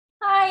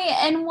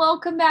and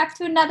welcome back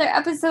to another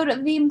episode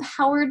of the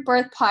Empowered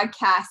Birth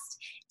Podcast.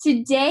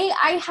 Today,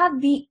 I have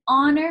the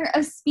honor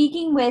of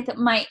speaking with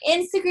my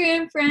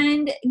Instagram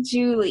friend,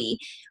 Julie.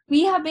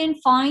 We have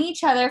been following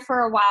each other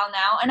for a while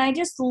now, and I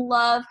just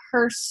love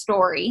her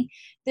story.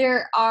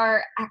 There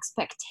are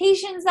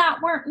expectations that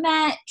weren't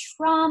met,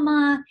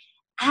 trauma,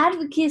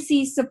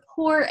 advocacy,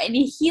 support, and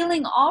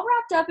healing all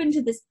wrapped up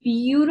into this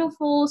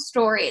beautiful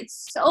story.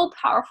 It's so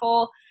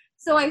powerful.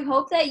 So I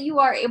hope that you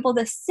are able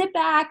to sit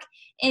back,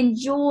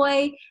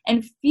 enjoy,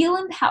 and feel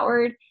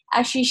empowered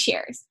as she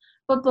shares.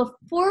 But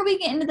before we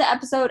get into the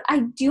episode,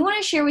 I do want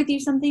to share with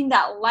you something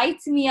that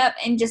lights me up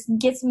and just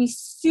gets me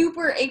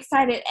super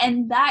excited,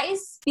 and that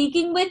is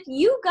speaking with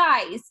you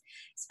guys.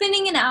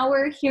 Spending an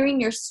hour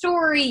hearing your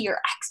story, your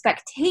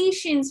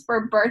expectations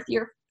for birth,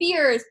 your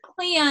fears,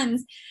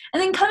 plans,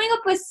 and then coming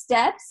up with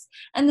steps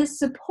and the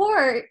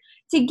support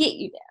to get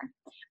you there.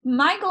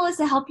 My goal is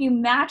to help you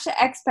match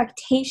the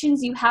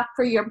expectations you have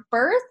for your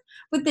birth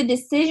with the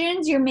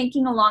decisions you're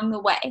making along the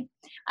way.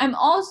 I'm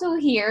also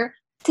here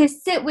to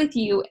sit with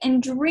you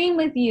and dream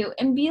with you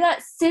and be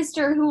that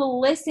sister who will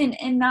listen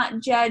and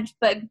not judge,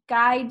 but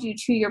guide you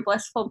to your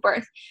blissful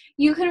birth.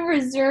 You can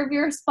reserve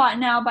your spot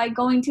now by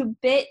going to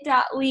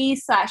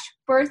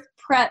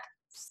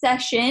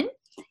bit.ly/birthprep-session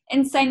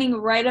and signing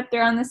right up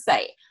there on the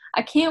site.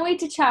 I can't wait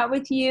to chat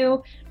with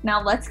you.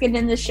 Now let's get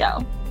into the show.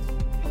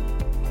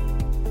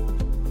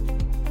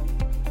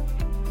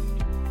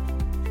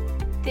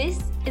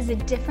 This is a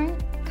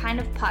different kind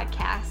of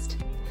podcast.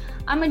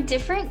 I'm a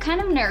different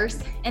kind of nurse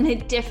and a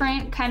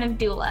different kind of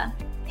doula.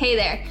 Hey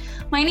there,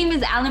 my name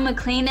is Allie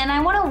McLean and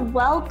I want to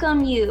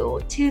welcome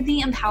you to the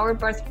Empowered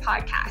Birth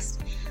Podcast.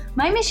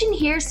 My mission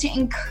here is to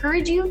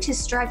encourage you to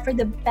strive for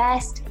the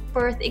best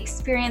birth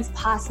experience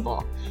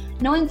possible,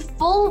 knowing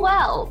full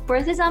well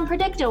birth is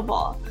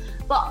unpredictable,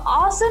 but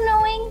also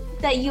knowing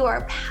that you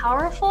are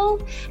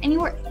powerful and you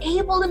are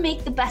able to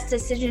make the best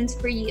decisions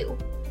for you.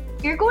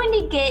 You're going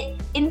to get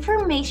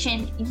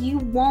information you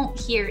won't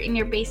hear in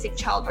your basic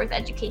childbirth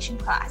education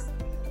class,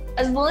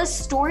 as well as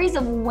stories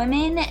of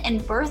women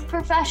and birth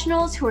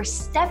professionals who are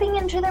stepping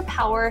into their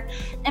power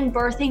and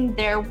birthing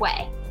their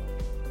way.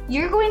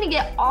 You're going to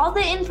get all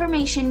the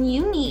information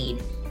you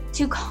need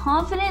to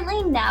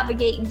confidently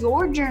navigate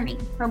your journey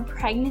from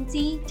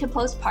pregnancy to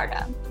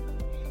postpartum.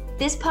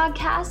 This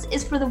podcast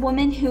is for the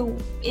woman who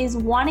is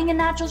wanting a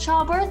natural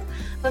childbirth,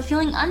 but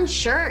feeling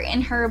unsure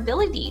in her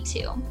ability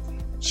to.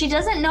 She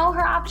doesn't know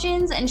her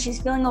options and she's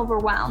feeling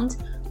overwhelmed,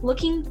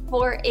 looking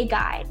for a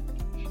guide.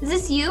 Is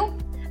this you?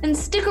 Then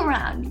stick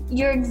around.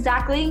 You're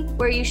exactly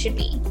where you should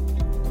be.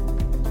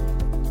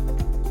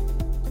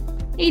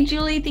 Hey,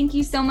 Julie, thank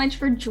you so much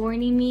for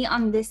joining me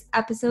on this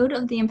episode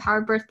of the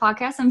Empowered Birth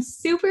Podcast. I'm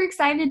super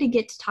excited to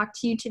get to talk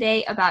to you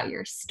today about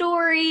your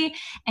story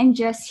and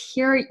just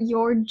hear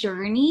your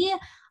journey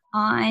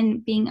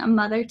on being a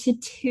mother to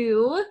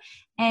two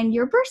and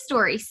your birth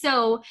story.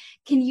 So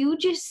can you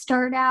just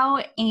start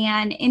out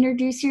and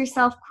introduce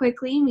yourself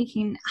quickly and we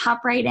can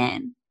hop right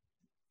in?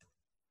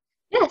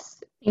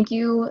 Yes. Thank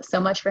you so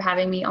much for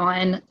having me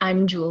on.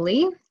 I'm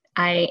Julie.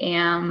 I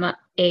am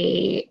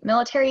a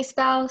military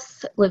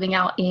spouse living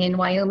out in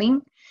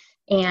Wyoming,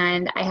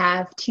 and I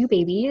have two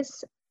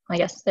babies. I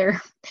guess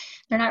they're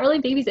not really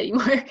babies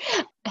anymore.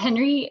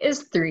 Henry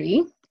is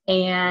 3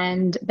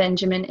 and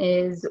Benjamin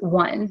is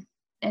 1.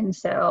 And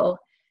so,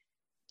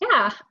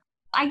 yeah.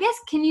 I guess,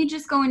 can you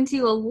just go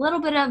into a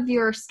little bit of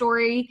your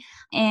story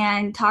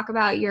and talk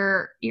about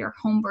your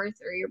home birth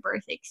or your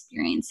birth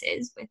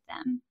experiences with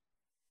them?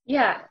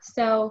 Yeah.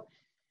 So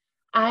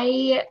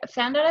I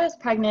found out I was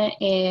pregnant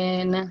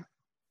in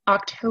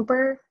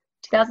October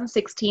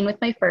 2016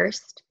 with my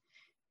first.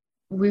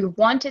 We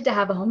wanted to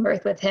have a home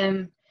birth with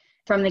him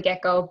from the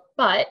get-go,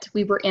 but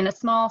we were in a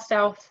small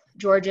South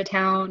Georgia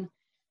town.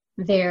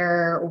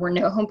 There were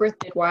no home birth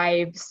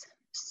midwives.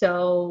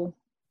 So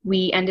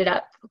we ended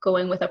up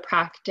going with a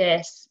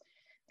practice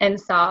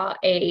and saw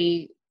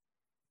an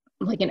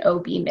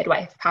OB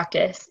midwife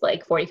practice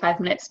like 45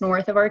 minutes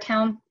north of our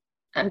town.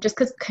 Just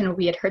because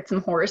we had heard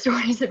some horror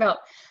stories about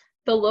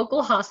the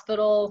local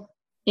hospital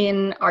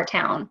in our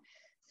town.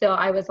 So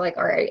I was like,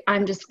 all right,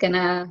 I'm just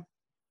gonna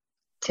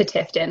to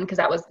Tifton, because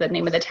that was the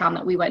name of the town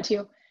that we went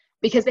to,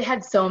 because they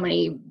had so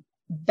many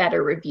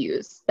better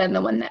reviews than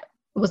the one that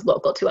was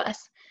local to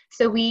us.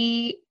 So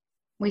we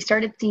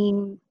started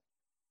seeing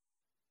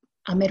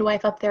a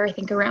midwife up there, I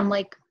think around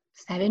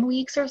 7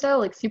 weeks or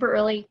so, super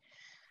early.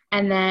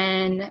 And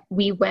then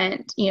we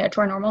went, to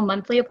our normal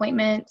monthly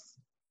appointments.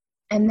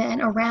 And then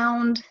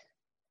around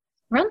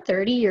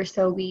 30 or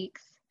so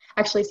weeks,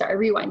 actually, sorry,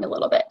 rewind a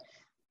little bit.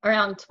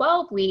 Around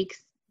 12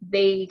 weeks,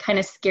 they kind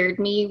of scared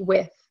me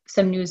with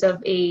some news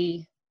of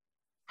a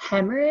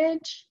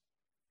hemorrhage.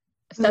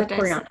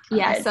 Subchorionic.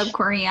 Yeah,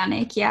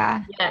 subchorionic,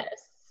 yeah.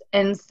 Yes.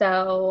 And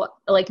so,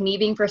 me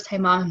being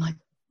first-time mom, I'm like,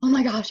 oh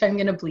my gosh, I'm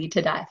going to bleed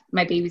to death.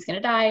 My baby's going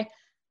to die.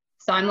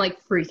 So I'm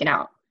freaking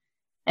out.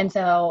 And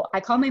so I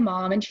call my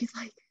mom and she's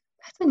like,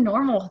 that's a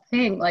normal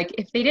thing.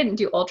 If they didn't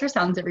do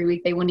ultrasounds every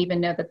week, they wouldn't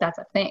even know that that's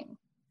a thing.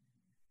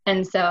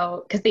 And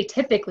so, because they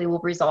typically will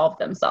resolve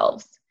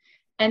themselves.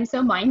 And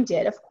so mine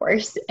did, of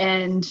course,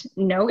 and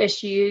no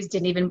issues,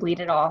 didn't even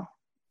bleed at all.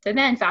 So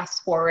then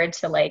fast forward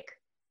to like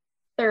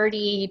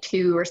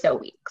 32 or so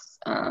weeks.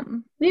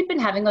 We'd been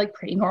having like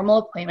pretty normal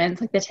appointments,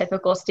 like the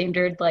typical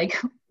standard, like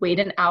wait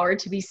an hour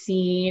to be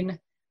seen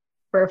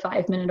for a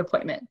 5-minute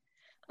appointment.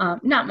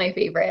 Not my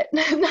favorite,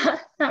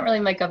 not really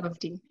my cup of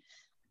tea,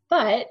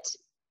 but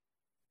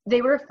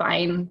they were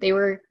fine. They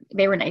were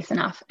nice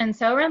enough. And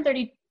so around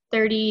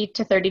 30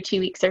 to 32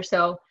 weeks or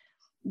so,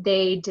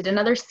 they did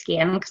another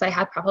scan because I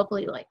had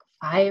probably like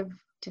 5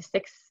 to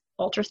 6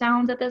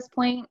 ultrasounds at this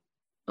point,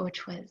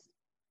 which was,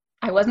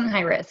 I wasn't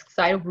high risk.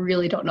 So I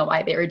really don't know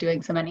why they were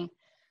doing so many,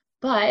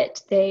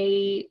 but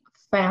they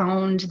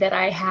found that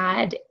I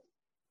had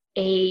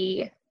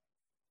a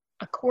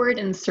cord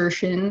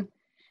insertion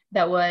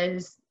that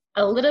was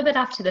a little bit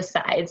off to the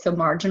side. So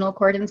marginal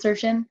cord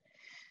insertion.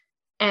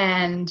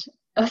 And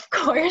of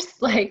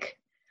course, like,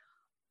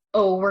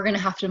 oh, we're going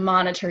to have to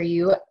monitor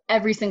you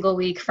every single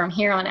week from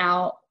here on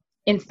out,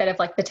 instead of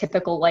like the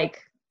typical,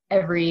 like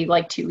every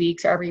like 2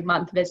 weeks or every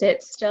month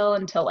visit still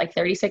until like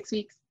 36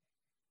 weeks.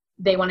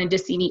 They wanted to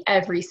see me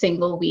every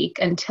single week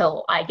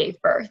until I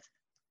gave birth.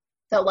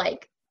 So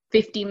like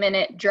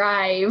 50-minute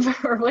drive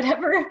or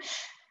whatever,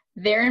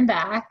 there and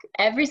back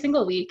every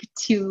single week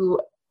to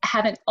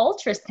have an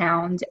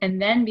ultrasound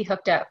and then be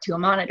hooked up to a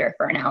monitor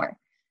for an hour.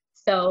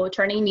 So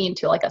turning me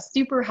into like a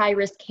super high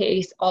risk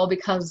case, all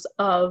because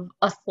of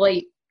a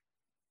slight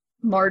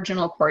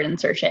marginal cord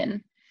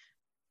insertion.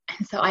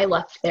 And so I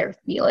left there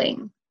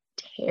feeling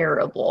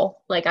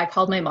terrible. Like I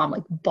called my mom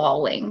like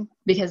bawling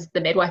because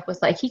the midwife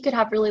was like, he could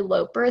have really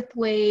low birth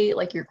weight,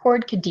 like your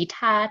cord could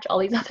detach, all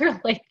these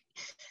other like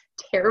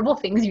terrible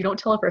things you don't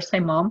tell a first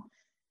time mom.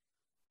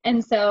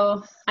 And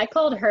so I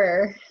called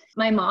her.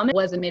 My mom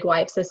was a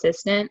midwife's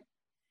assistant.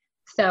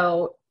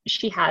 So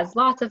she has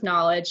lots of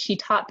knowledge. She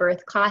taught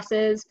birth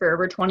classes for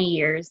over 20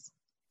 years.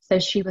 So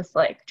she was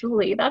like,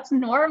 Julie, that's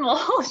normal.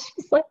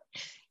 She's like,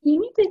 you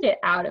need to get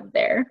out of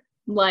there.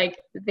 Like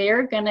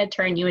they're going to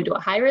turn you into a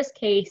high risk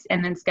case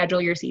and then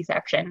schedule your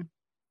C-section.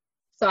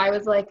 So I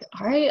was like,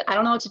 all right, I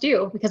don't know what to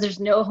do because there's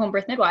no home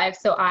birth midwife.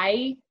 So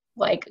I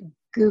like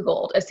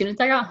Googled as soon as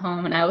I got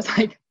home and I was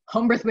like,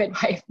 home birth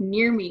midwife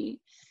near me.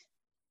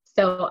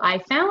 So I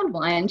found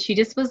one. She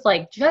just was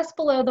like just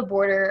below the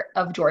border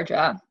of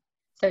Georgia.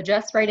 So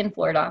just right in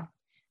Florida.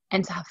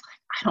 And so I was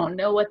like, I don't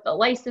know what the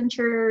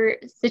licensure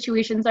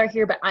situations are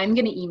here, but I'm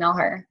going to email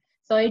her.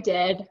 So I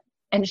did.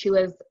 And she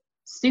was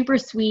super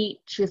sweet.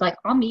 She was like,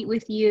 I'll meet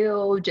with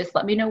you. Just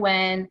let me know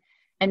when.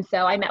 And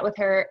so I met with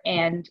her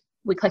and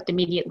we clicked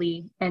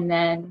immediately. And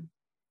then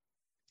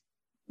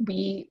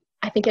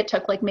I think it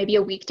took like maybe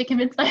a week to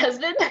convince my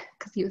husband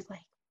because he was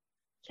like,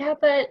 yeah,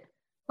 but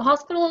the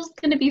hospital is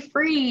going to be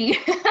free.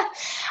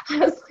 I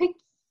was like,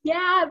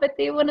 yeah, but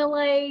they want to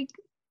like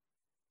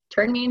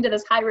turn me into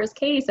this high risk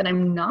case. And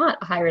I'm not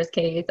a high risk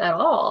case at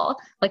all.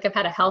 Like I've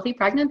had a healthy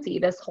pregnancy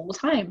this whole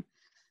time.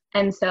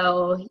 And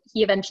so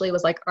he eventually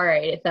was like, all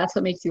right, if that's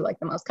what makes you like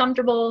the most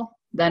comfortable,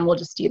 then we'll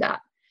just do that.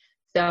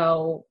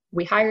 So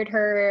we hired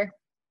her.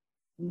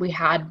 We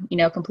had,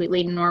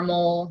 completely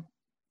normal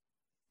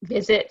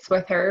visits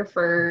with her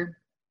for,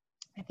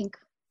 I think,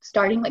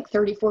 starting like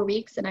 34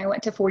 weeks. And I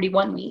went to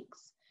 41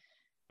 weeks.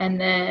 And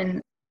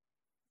then,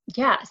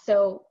 yeah,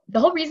 so the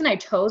whole reason I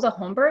chose a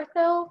home birth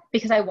though,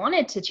 because I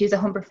wanted to choose a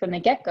home birth from the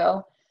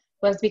get-go,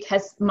 was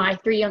because my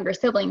 3 younger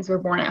siblings were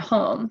born at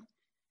home.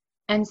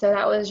 And so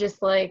that was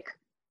just like,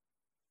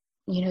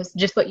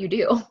 just what you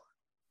do.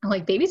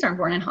 Like babies aren't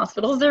born in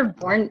hospitals. They're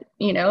born,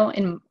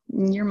 in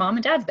your mom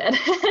and dad's bed.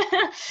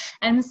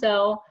 And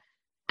so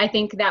I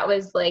think that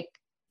was like,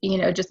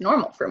 just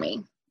normal for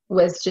me,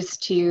 was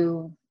just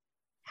to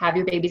have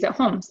your babies at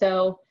home.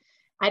 So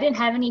I didn't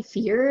have any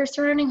fear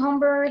surrounding home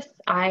birth.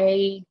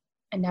 I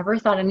never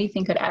thought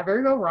anything could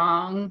ever go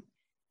wrong.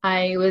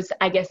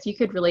 I guess you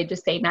could really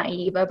just say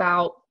naive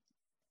about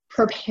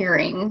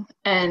preparing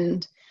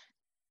and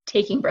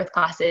taking birth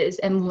classes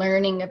and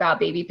learning about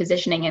baby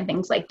positioning and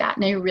things like that.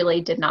 And I really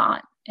did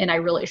not. And I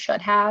really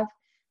should have.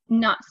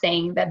 Not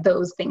saying that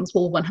those things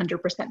will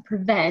 100%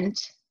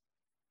 prevent,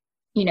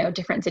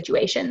 different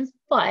situations,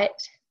 but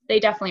they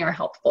definitely are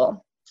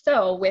helpful.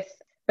 So with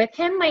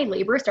him, my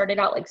labor started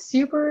out like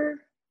super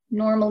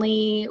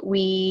normally.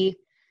 We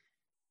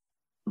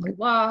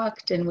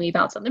walked and we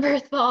bounced on the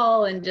birth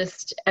ball and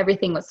just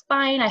everything was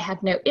fine. I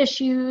had no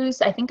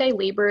issues. I think I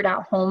labored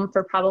at home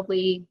for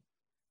probably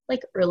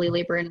like early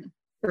labor and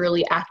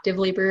early active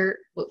labor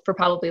for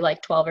probably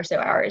like 12 or so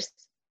hours.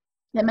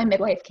 Then my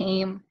midwife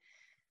came,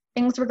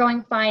 things were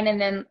going fine. And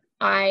then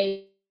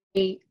I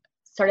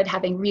started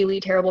having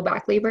really terrible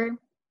back labor.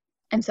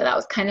 And so that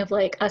was kind of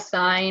like a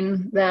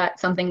sign that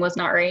something was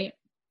not right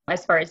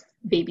as far as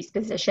baby's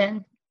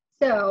position.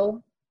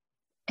 So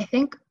I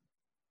think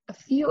a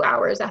few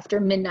hours after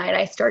midnight,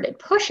 I started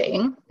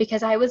pushing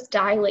because I was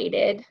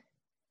dilated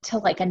to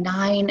like a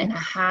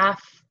 9.5.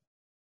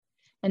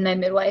 And my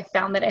midwife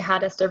found that I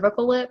had a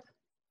cervical lip.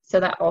 So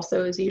that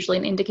also is usually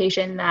an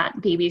indication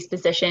that baby's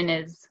position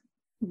is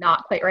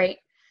not quite right.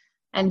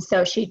 And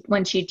so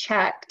when she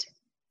checked,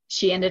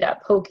 she ended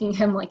up poking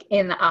him like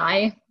in the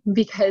eye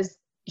because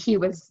he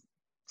was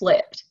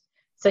flipped.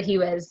 So he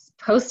was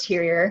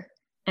posterior,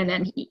 and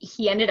then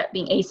he ended up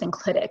being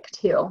asynclitic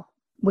too,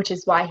 which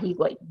is why he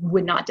like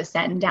would not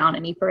descend down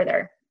any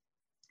further.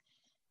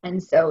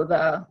 And so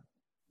the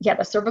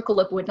cervical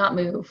lip would not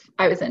move.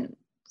 I was in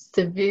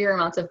severe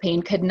amounts of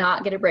pain, could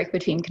not get a break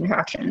between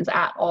contractions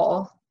at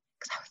all.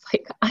 Because I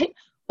was like,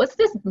 what's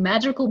this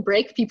magical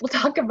break people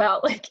talk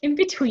about, like in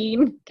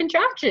between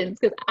contractions?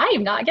 Because I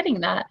am not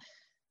getting that.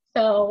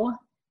 So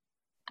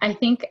I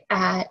think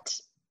I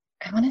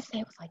want to say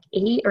it was like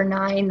 8 or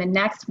 9 the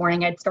next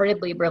morning. I'd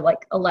started labor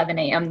like 11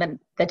 a.m.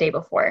 the day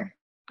before.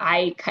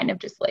 I kind of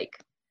just like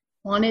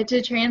wanted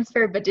to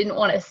transfer, but didn't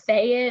want to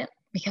say it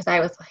because I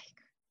was like,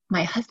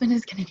 my husband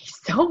is going to be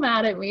so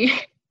mad at me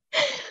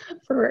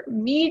for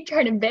me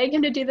trying to beg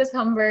him to do this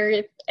home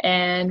birth,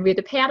 and we had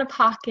to pay out of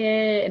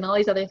pocket and all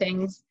these other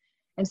things.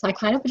 And so I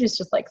kind of was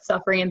just like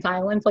suffering in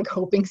silence, like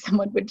hoping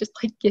someone would just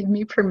like give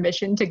me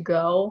permission to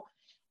go.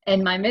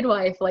 And my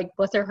midwife, like,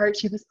 bless her heart,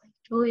 she was like,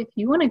 Julie, if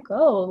you want to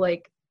go,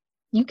 like,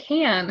 you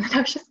can. And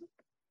I was just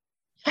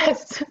like,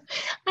 yes,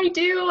 I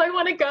do. I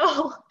want to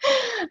go.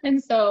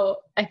 And so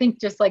I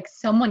think just like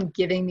someone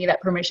giving me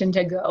that permission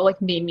to go,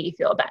 like, made me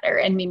feel better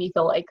and made me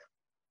feel like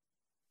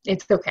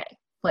it's okay.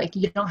 Like,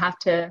 you don't have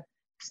to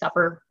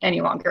suffer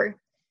any longer.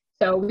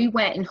 So we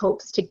went in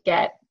hopes to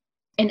get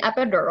an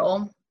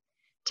epidural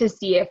to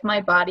see if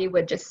my body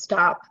would just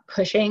stop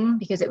pushing,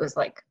 because it was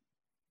like,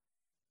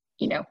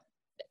 you know,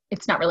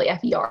 it's not really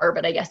FER,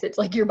 but I guess it's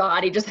like your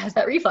body just has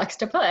that reflex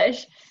to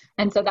push.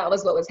 And so that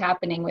was what was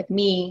happening with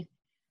me.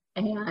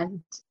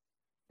 And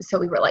so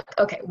we were like,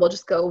 okay, we'll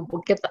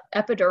get the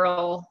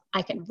epidural.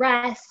 I can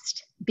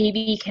rest,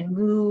 baby can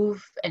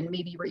move and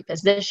maybe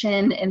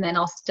reposition, and then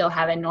I'll still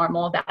have a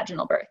normal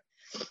vaginal birth.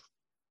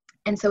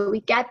 And so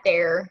we get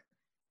there,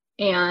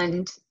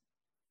 and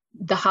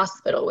the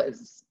hospital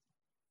was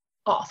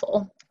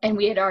awful. And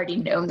we had already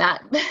known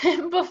that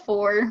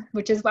before,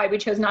 which is why we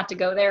chose not to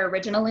go there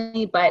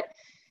originally, but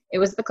it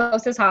was the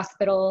closest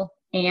hospital.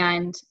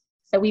 And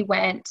so we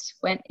went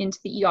into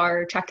the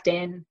ER, checked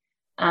in.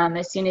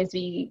 As soon as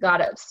we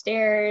got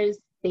upstairs,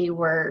 they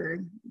were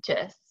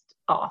just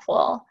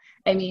awful.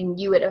 I mean,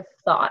 you would have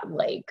thought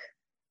like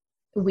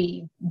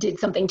we did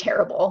something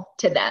terrible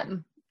to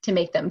them to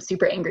make them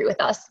super angry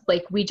with us.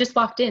 Like, we just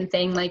walked in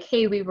saying like,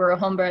 hey, we were a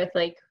home birth,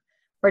 like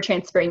we're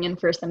transferring in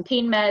for some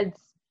pain meds.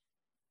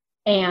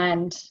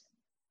 And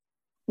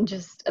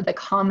just the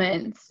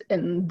comments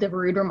and the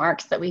rude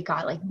remarks that we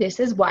got, like, this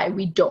is why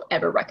we don't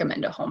ever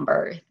recommend a home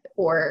birth.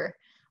 Or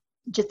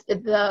just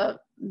the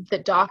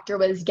doctor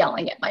was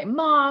yelling at my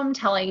mom,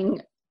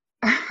 telling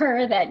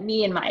her that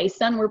me and my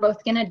son were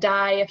both going to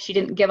die if she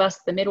didn't give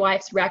us the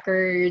midwife's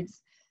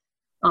records,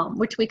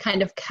 which we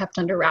kind of kept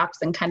under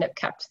wraps and kind of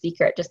kept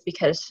secret just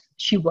because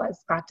she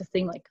was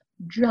practicing like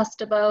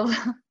just above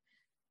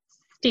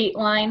state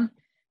line.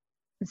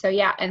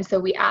 And so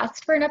we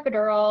asked for an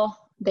epidural.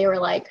 They were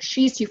like,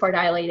 she's too far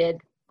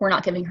dilated. We're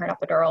not giving her an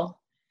epidural.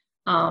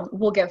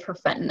 We'll give her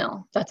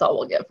fentanyl. That's all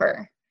we'll give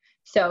her.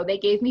 So they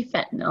gave me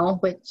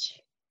fentanyl, which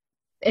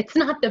it's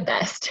not the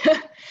best.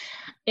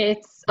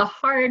 It's a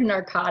hard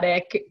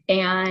narcotic,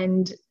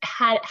 and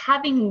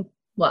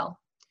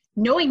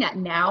knowing that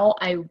now,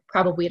 I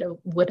probably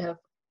would have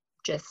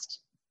just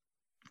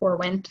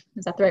forewent,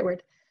 is that the right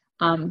word?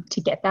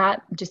 To get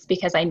that, just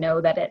because I know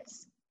that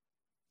it's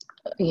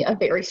a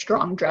very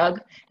strong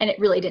drug, and it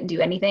really didn't do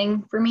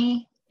anything for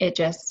me. It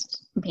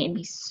just made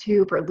me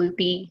super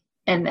loopy,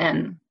 and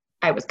then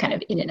I was kind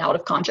of in and out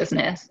of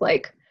consciousness,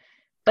 like,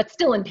 but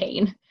still in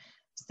pain.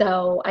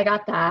 So I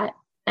got that.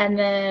 And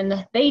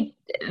then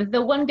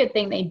the one good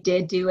thing they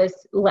did do is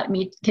let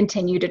me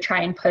continue to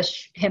try and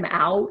push him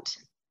out,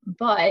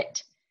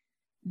 but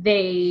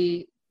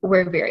they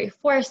were very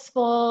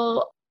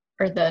forceful,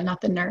 or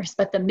not the nurse,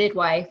 but the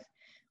midwife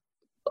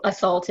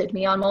assaulted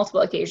me on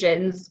multiple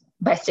occasions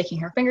by sticking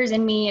her fingers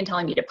in me and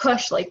telling me to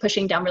push, like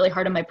pushing down really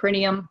hard on my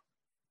perineum,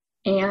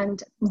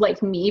 and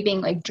like me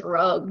being like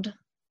drugged.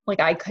 Like,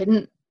 I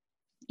couldn't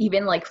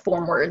even like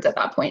form words at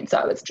that point. So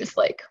I was just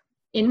like,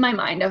 in my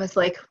mind, I was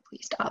like,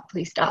 please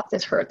stop.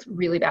 This hurts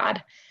really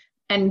bad.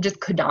 And just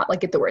could not like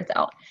get the words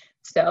out.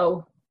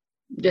 So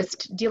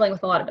just dealing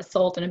with a lot of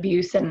assault and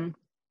abuse and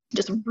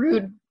just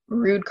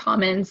rude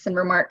comments and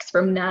remarks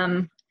from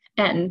them.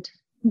 And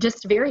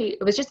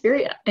it was just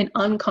very an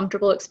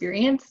uncomfortable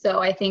experience. So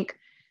I think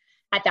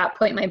at that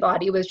point, my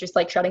body was just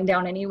like shutting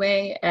down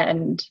anyway.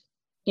 And,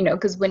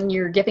 because when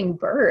you're giving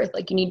birth,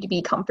 like, you need to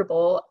be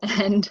comfortable.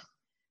 And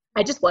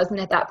I just wasn't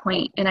at that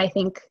point. And I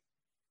think,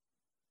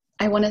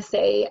 I want to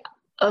say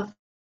a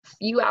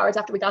few hours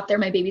after we got there,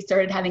 my baby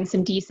started having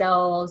some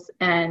decels,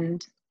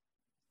 and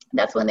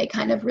that's when they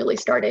kind of really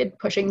started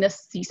pushing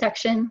this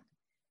C-section.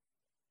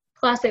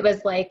 Plus it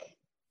was like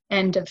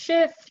end of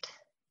shift,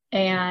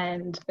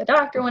 and the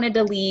doctor wanted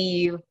to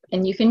leave,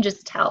 and you can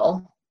just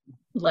tell,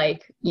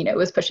 like, it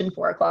was pushing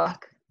 4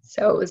 o'clock.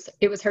 So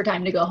it was her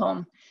time to go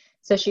home.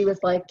 So she was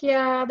like,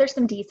 yeah, there's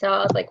some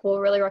details. Like, we'll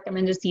really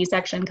recommend a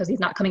C-section because he's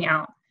not coming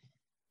out.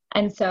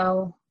 And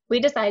so we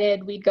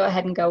decided we'd go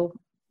ahead and go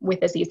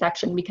with a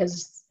C-section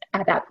because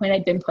at that point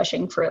I'd been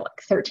pushing for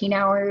like 13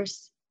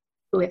 hours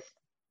with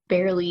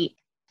barely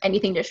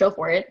anything to show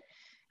for it.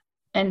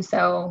 And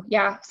so,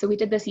 yeah, so we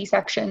did the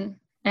C-section,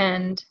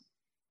 and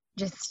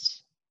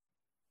just,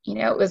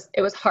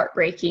 it was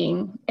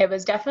heartbreaking. It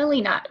was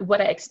definitely not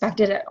what I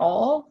expected at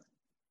all,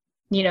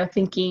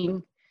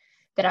 thinking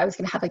that I was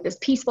going to have like this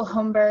peaceful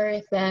home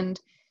birth, and,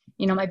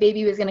 my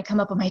baby was going to come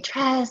up on my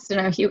chest,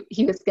 and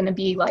he was going to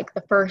be like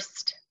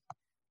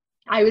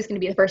I was going to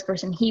be the first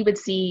person he would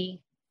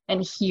see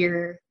and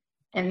hear.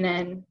 And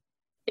then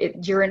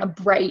you're in a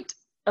bright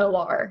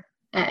OR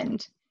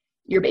and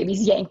your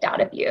baby's yanked out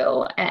of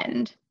you.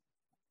 And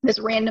this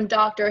random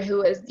doctor who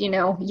was,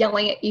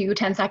 yelling at you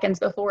 10 seconds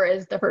before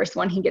is the first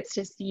one he gets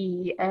to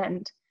see.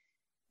 And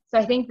so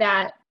I think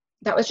that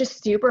was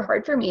just super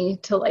hard for me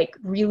to like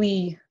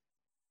really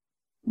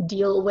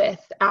deal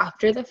with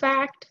after the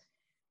fact,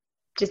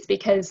 just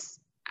because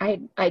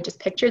I just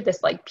pictured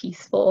this like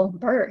peaceful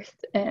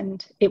birth,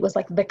 and it was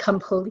like the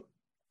complete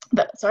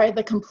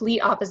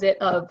opposite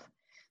of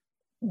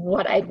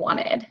what I'd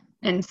wanted.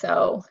 And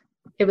so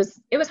it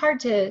was hard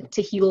to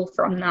heal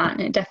from that.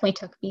 And it definitely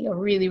took me a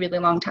really, really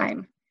long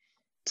time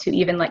to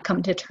even like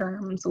come to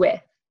terms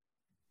with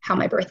how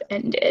my birth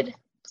ended.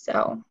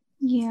 So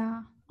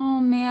yeah. Oh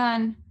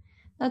man,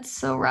 that's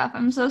so rough.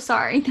 I'm so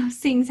sorry those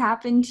things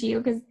happened to you,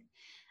 because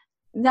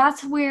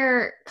that's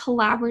where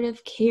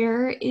collaborative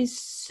care is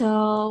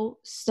so,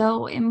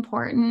 so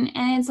important.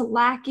 And it's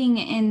lacking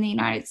in the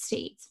United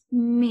States,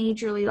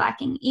 majorly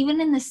lacking. Even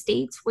in the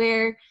States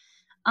where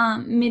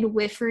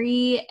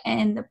midwifery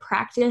and the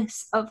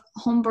practice of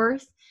home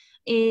birth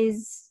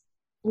is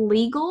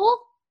legal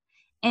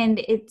and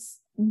it's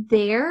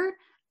there,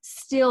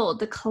 still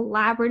the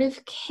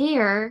collaborative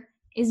care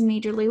is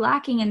majorly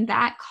lacking. And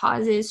that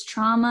causes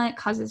trauma. It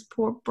causes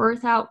poor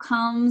birth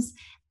outcomes.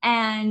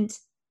 And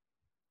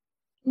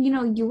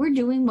you were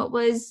doing what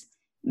was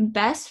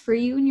best for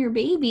you and your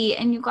baby,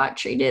 and you got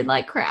treated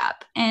like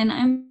crap. And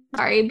I'm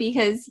sorry,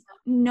 because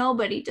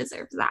nobody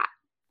deserves that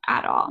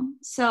at all.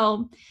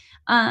 So,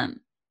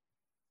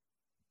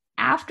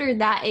 after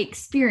that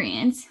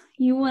experience,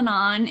 you went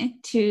on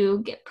to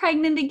get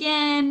pregnant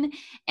again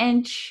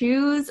and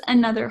choose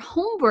another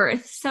home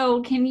birth.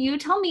 So can you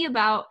tell me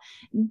about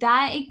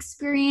that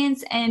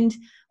experience, and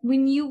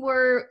when you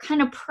were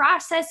kind of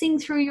processing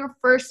through your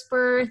first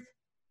birth,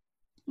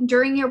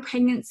 during your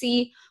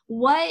pregnancy,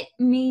 what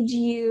made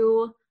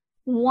you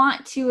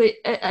want to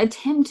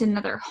attempt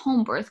another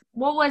home birth?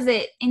 What was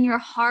it in your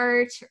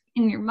heart,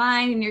 in your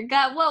mind, in your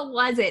gut? What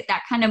was it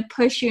that kind of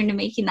pushed you into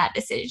making that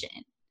decision?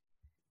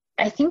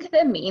 I think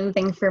the main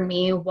thing for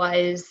me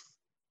was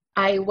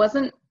I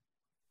wasn't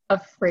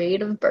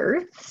afraid of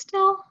birth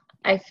still.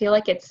 I feel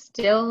like it's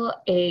still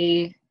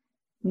a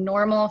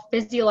normal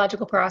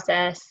physiological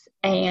process,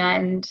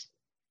 and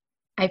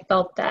I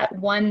felt that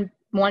one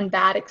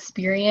bad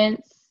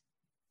experience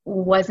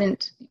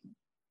wasn't,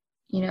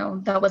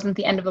 that wasn't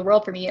the end of the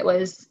world for me.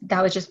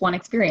 That was just one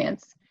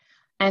experience.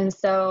 And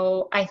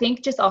so I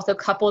think just also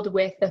coupled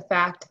with the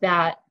fact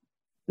that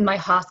my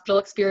hospital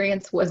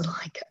experience was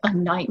like a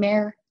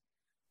nightmare,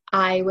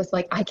 I was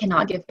like, I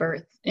cannot give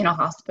birth in a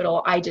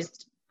hospital. I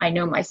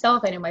know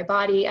myself, I know my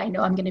body, I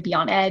know I'm going to be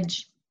on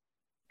edge,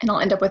 and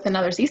I'll end up with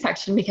another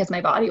C-section because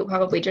my body will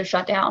probably just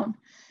shut down.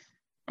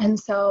 And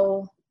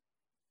so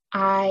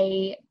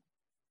I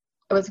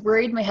was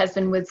worried my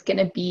husband was going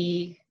to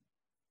be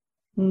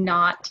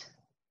not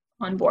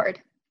on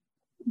board,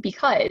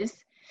 because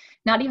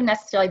not even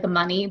necessarily the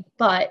money,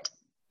 but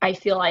I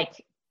feel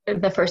like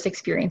the first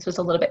experience was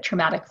a little bit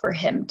traumatic for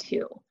him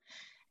too.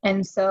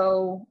 And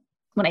so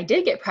when I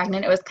did get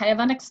pregnant, it was kind of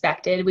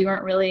unexpected. We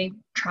weren't really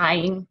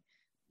trying,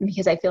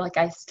 because I feel like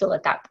I still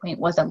at that point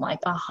wasn't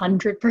like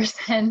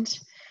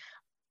 100%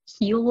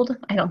 healed.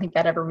 I don't think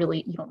that ever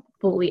really, you don't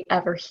fully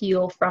ever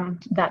heal from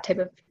that type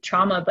of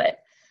trauma, but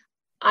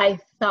I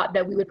thought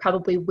that we would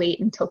probably wait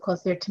until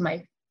closer to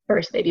my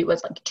first baby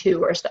was like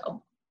 2 or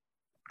so.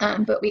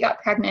 But we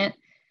got pregnant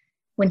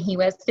when he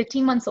was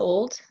 15 months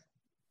old,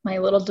 my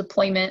little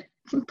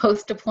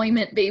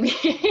post-deployment baby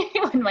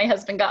when my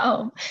husband got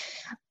home.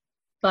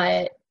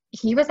 But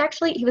he was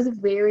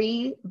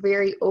very,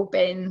 very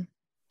open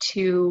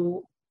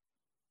to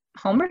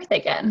home birth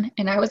again.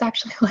 And I was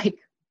actually like,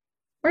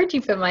 where'd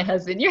you put my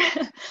husband? You're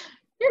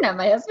not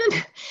my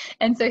husband.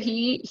 And so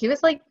he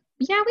was like,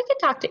 yeah, we could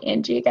talk to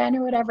Angie again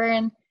or whatever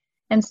and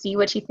see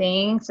what she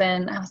thinks.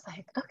 And I was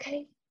like,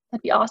 okay,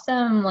 that'd be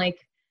awesome.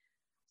 Like,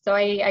 so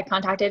I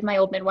contacted my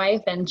old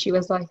midwife, and she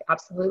was like,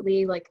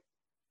 absolutely. Like,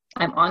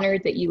 I'm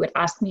honored that you would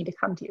ask me to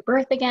come to your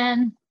birth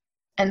again.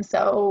 And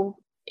so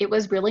it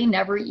was really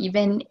never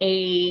even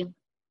a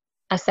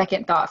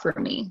second thought for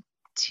me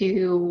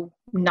to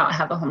not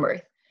have a home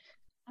birth.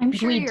 I'm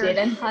sure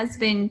your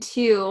husband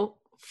too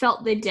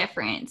felt the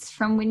difference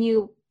from when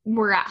you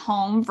were at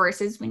home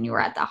versus when you were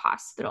at the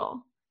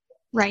hospital,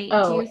 right?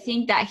 Do you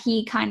think that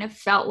he kind of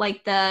felt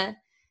like the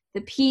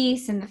the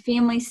peace and the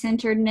family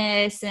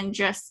centeredness and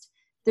just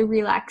the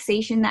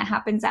relaxation that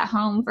happens at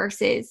home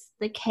versus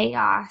the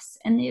chaos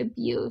and the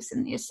abuse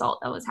and the assault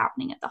that was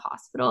happening at the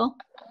hospital.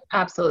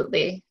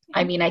 Absolutely.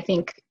 I mean, I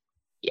think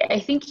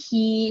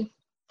he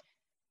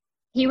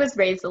was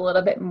raised a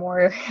little bit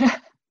more,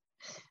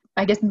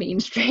 I guess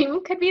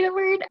mainstream could be the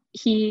word.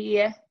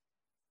 He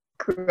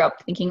grew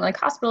up thinking like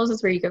hospitals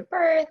is where you give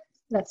birth.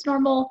 That's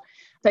normal.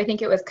 So I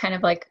think it was kind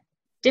of like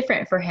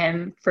different for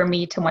him, for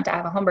me to want to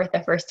have a home birth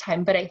the first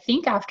time. But I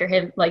think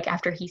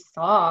after he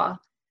saw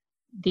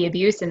the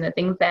abuse and the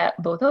things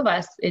that both of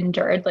us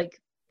endured,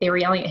 like they were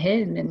yelling at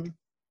him. And,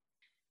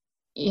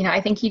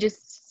 I think he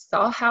just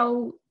saw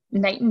how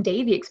night and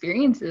day the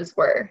experiences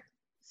were.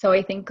 So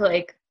I think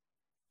like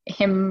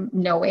him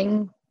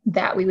knowing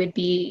that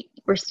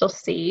we're still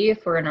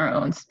safe, we're in our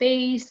own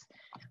space.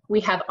 We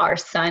have our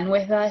son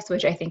with us,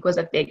 which I think was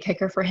a big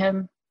kicker for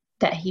him,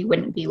 that he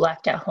wouldn't be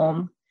left at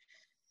home,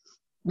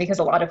 because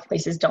a lot of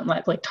places don't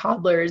let like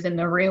toddlers in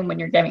the room when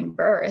you're giving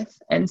birth.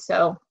 And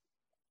so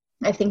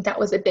I think that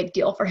was a big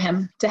deal for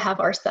him to have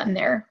our son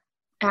there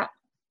at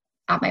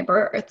my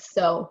birth.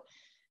 So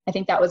I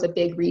think that was a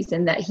big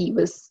reason that he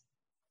was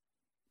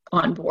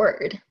on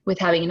board with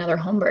having another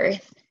home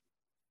birth.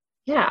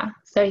 Yeah.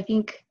 So I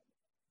think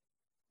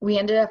we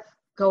ended up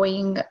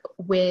going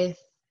with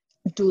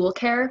dual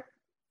care,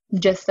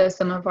 just so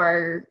some of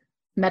our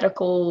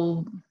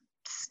medical,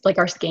 like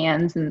our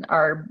scans and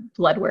our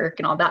blood work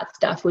and all that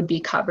stuff would be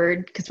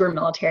covered, because we're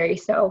military.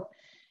 So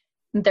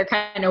they're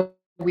kind of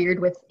weird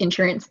with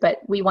insurance, but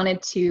we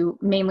wanted to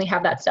mainly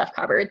have that stuff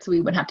covered so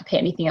we wouldn't have to pay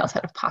anything else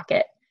out of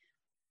pocket.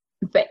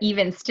 But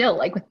even still,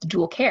 like with the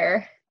dual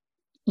care,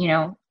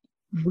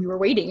 we were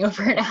waiting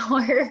over an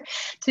hour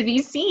to be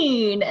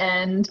seen.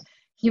 And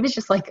he was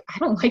just like, I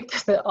don't like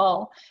this at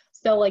all.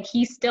 So like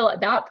he still at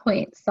that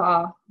point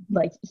saw,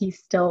 like he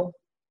still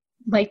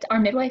liked our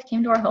midwife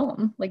came to our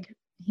home. Like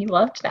he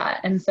loved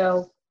that. And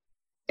so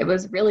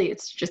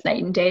it's just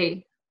night and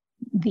day,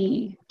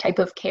 the type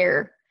of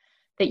care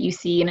that you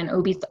see in an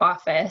OB's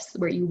office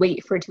where you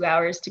wait for 2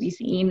 hours to be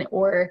seen,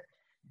 or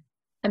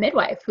a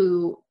midwife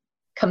who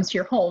comes to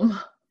your home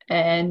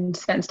and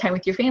spends time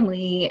with your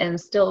family, and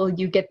still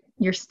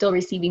you're still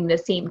receiving the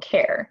same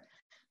care.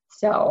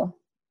 So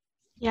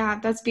yeah,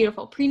 that's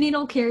beautiful.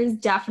 Prenatal care is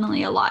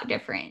definitely a lot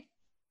different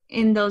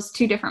in those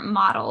two different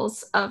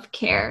models of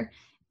care.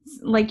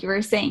 Like you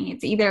were saying,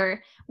 it's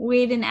either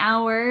wait an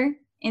hour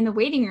in the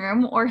waiting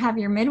room or have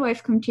your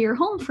midwife come to your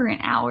home for an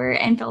hour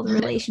and build a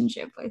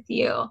relationship with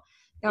you.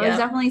 That was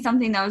definitely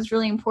something that was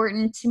really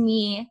important to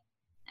me.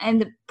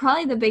 And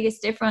probably the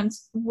biggest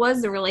difference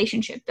was the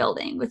relationship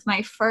building. With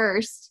my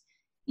first,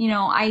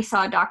 I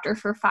saw a doctor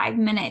for 5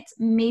 minutes,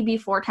 maybe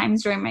 4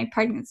 times during my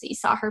pregnancy,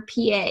 saw her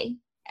PA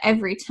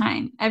every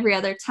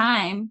other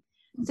time.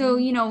 So,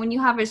 when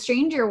you have a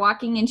stranger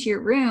walking into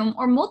your room,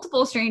 or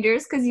multiple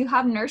strangers, because you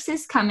have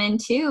nurses come in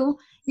too,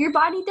 your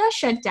body does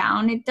shut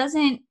down. It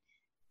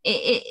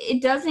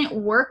doesn't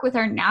work with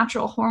our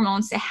natural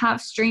hormones to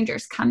have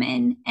strangers come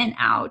in and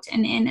out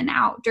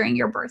during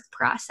your birth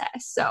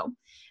process. So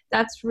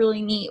that's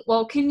really neat.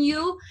 Well, can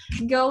you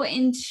go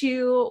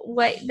into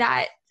what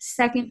that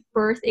second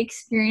birth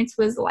experience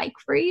was like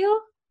for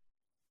you?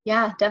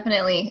 Yeah,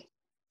 definitely.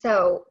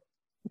 So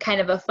kind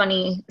of a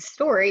funny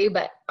story,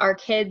 but our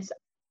kids,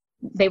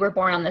 they were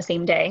born on the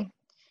same day.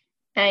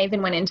 And I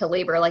even went into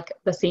labor like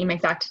the same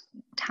exact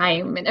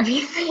time and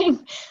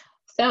everything.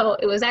 So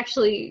it was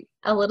actually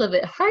a little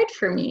bit hard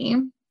for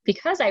me,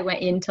 because I went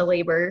into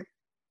labor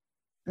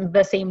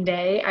the same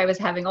day. I was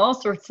having all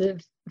sorts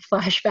of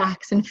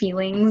flashbacks and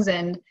feelings,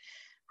 and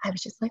I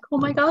was just like, oh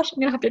my gosh, I'm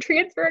going to have to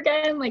transfer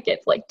again. Like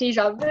it's like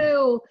deja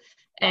vu.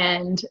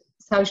 And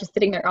so I was just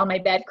sitting there on my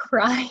bed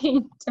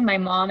crying to my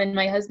mom and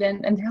my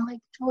husband. And they're like,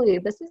 Julie,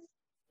 this is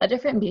a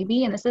different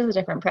baby and this is a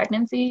different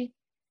pregnancy.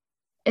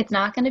 It's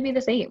not going to be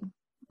the same.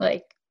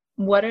 Like,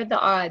 what are the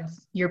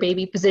odds your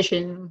baby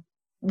position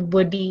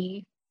would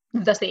be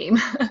the same?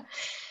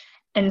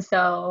 And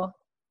so,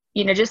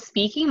 just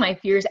speaking my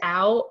fears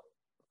out,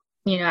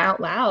 out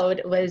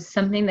loud was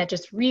something that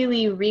just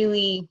really,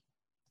 really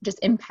just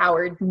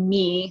empowered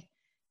me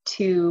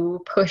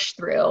to push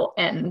through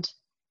and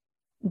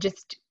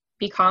just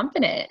be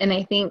confident. And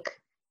I think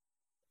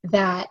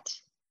that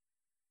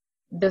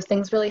those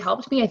things really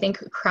helped me. I think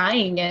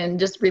crying and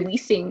just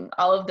releasing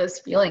all of those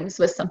feelings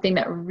was something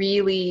that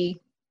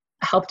really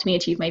helped me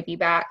achieve my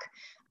VBAC.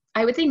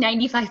 I would say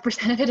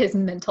 95% of it is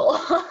mental.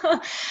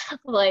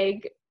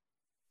 Like,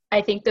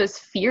 I think those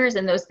fears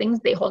and those things,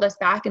 they hold us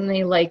back, and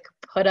they like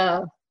put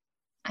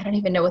I don't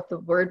even know what the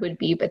word would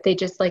be, but they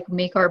just like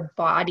make our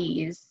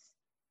bodies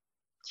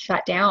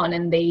shut down,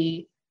 and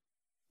they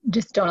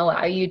just don't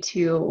allow you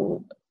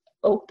to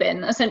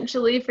open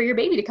essentially for your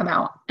baby to come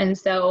out. And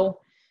so,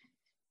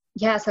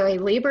 so I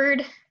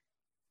labored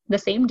the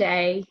same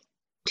day,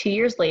 2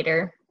 years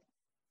later,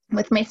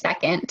 with my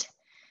second,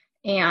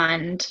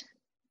 and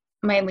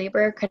my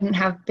labor couldn't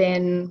have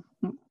been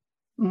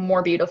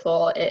more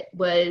beautiful. It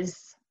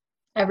was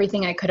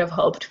everything I could have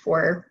hoped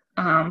for.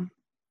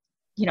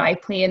 I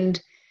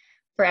planned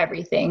for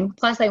everything.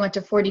 Plus I went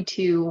to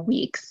 42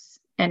 weeks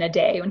and a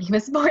day when he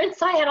was born.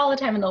 So I had all the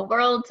time in the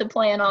world to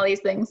plan all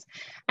these things.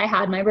 I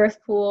had my birth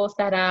pool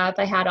set up.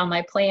 I had all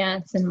my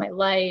plants and my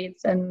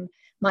lights and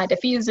my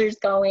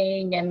diffusers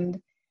going.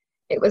 And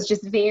it was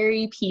just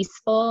very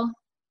peaceful.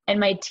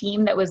 And my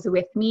team that was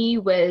with me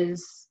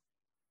was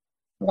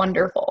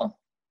wonderful.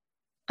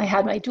 I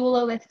had my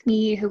doula with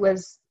me who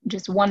was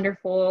just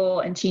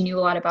wonderful, and she knew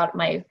a lot about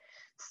my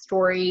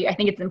story. I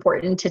think it's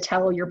important to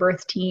tell your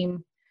birth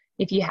team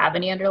if you have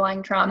any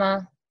underlying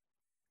trauma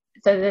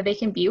so that they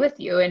can be with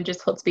you and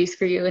just hold space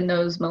for you in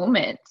those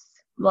moments.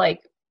 Like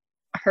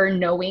her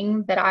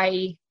knowing that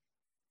I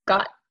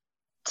got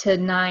to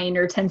 9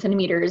 or 10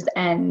 centimeters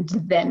and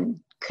then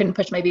couldn't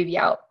push my baby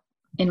out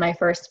in my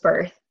first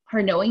birth,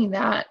 her knowing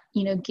that,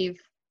 gave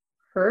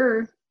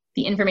her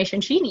the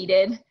information she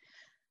needed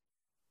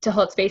to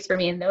hold space for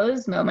me in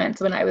those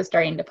moments when I was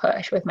starting to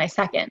push with my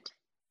second,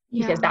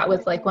 because that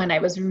was like when I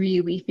was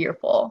really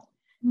fearful.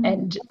 Mm-hmm.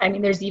 And I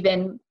mean, there's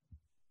even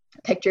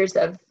pictures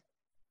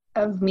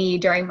of me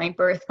during my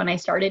birth when I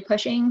started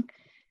pushing,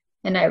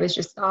 and I was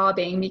just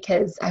sobbing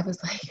because I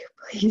was like,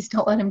 please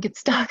don't let him get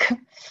stuck.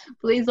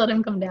 Please let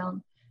him come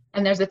down.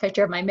 And there's a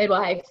picture of my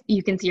midwife.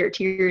 You can see her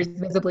tears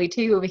visibly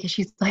too, because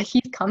she's like,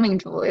 he's coming,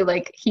 Julie.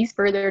 Like, he's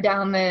further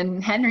down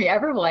than Henry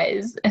ever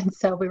was. And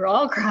so we were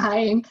all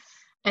crying.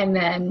 And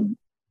then,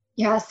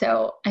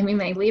 so, I mean,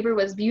 my labor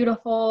was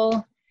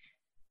beautiful.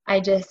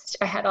 I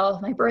had all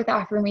of my birth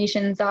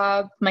affirmations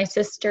up. My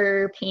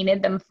sister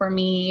painted them for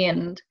me,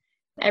 and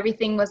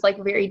everything was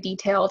like very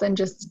detailed and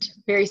just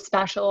very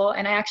special.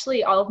 And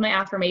all of my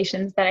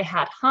affirmations that I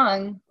had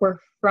hung were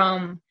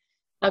from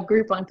a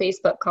group on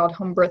Facebook called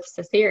Homebirth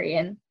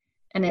Cesarean.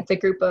 And it's a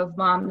group of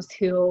moms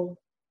who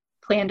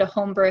planned a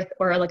home birth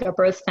or like a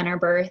birth center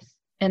birth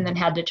and then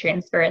had to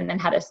transfer and then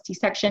had a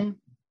C-section.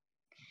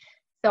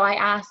 So I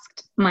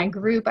asked my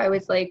group, I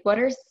was like, what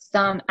are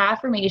some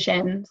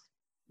affirmations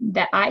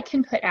that I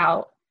can put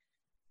out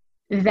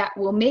that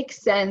will make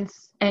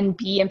sense and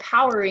be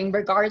empowering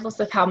regardless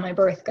of how my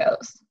birth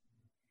goes?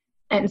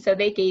 And so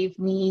they gave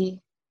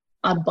me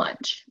a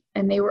bunch,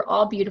 and they were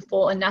all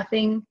beautiful, and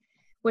nothing,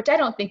 which I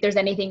don't think there's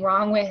anything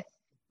wrong with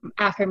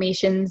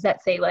affirmations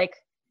that say like,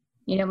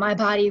 my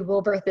body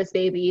will birth this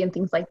baby and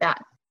things like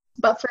that.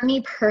 But for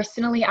me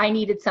personally, I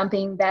needed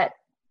something that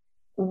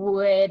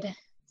would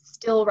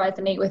still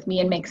resonate with me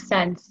and make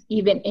sense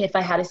even if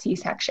I had a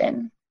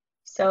C-section.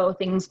 So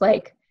things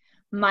like,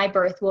 my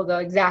birth will go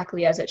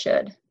exactly as it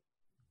should,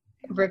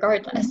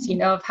 regardless,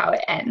 of how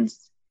it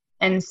ends.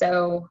 And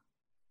so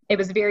it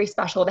was very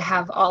special to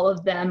have all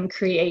of them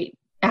create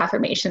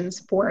affirmations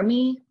for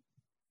me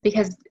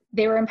because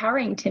they were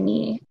empowering to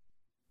me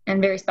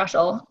and very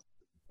special.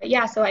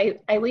 But so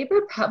I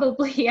labored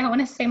probably, I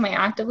want to say my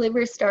active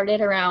labor started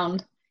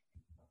around,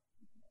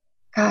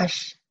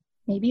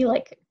 maybe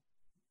like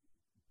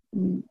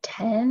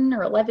 10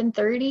 or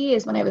 11:30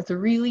 is when I was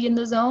really in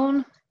the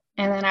zone.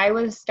 And then I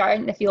was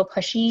starting to feel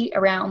pushy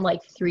around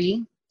like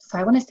 3. So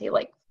I want to say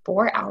like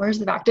 4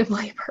 hours of active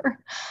labor.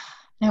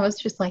 And I was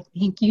just like,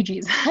 thank you,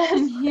 Jesus.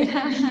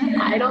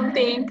 I don't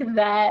think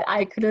that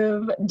I could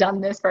have done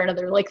this for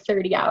another like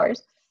 30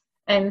 hours.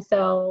 And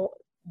so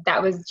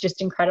that was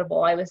just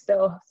incredible. I was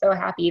so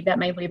happy that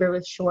my labor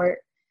was short.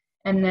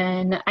 And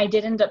then I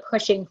did end up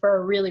pushing for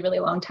a really, really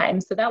long time.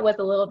 So that was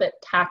a little bit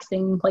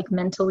taxing, like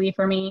mentally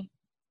for me,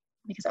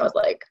 because I was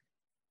like,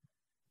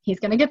 he's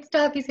going to get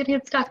stuck.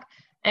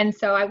 And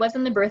so I was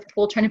in the birth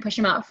pool trying to push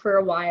him out for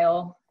a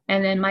while.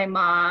 And then my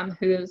mom,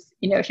 who's,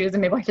 she was a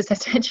midwife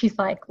assistant, she's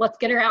like, let's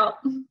get her out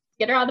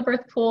of the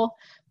birth pool,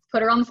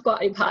 put her on the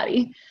squatty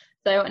potty.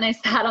 So, and I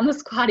sat on the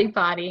squatty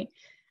potty,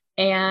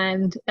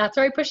 and that's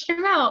where I pushed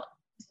him out.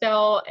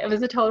 So it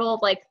was a total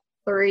of like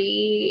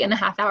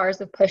 3.5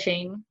 hours of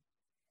pushing,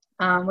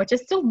 which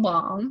is still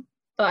long,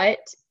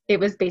 but it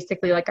was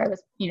basically like I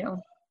was,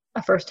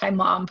 a first time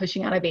mom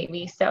pushing out a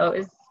baby. So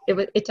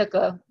it took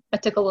a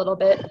little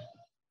bit.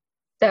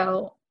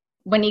 So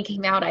when he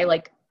came out, I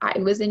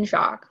was in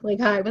shock. Like,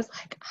 I was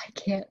like, I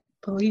can't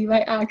believe I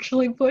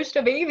actually pushed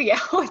a baby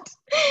out.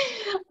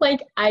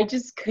 Like, I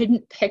just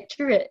couldn't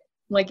picture it.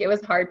 Like, it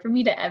was hard for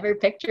me to ever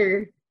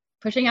picture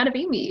pushing out a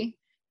baby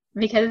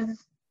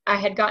because I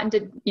had gotten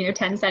to,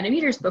 10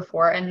 centimeters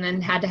before and then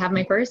had to have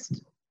my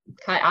first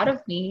cut out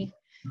of me.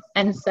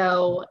 And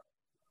so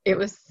it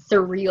was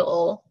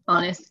surreal,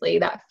 honestly,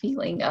 that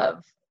feeling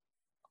of,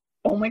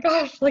 oh my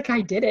gosh, like I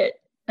did it.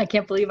 I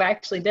can't believe I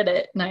actually did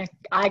it. And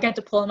I got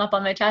to pull him up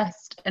on my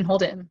chest and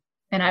hold him.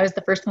 And I was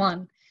the first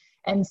one.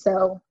 And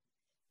so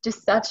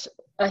just such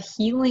a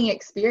healing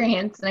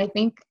experience. And I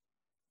think,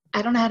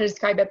 I don't know how to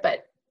describe it,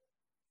 but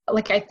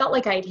like I felt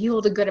like I'd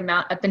healed a good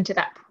amount up into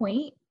that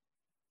point.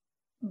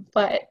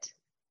 But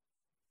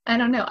I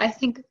don't know. I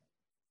think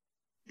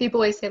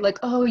people always say like,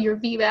 oh, your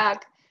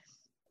VBAC,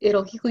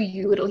 it'll heal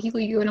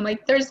you. And I'm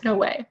like, there's no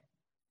way.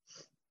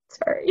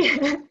 Sorry.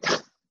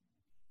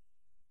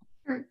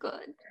 You're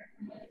good.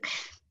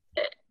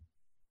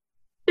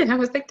 And I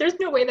was like, there's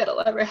no way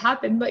that'll ever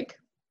happen. Like,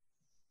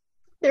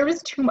 there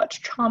was too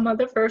much trauma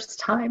the first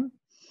time.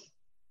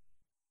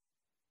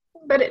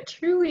 but it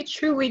truly,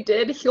 truly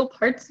did heal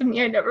parts of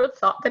me I never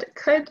thought that it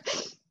could,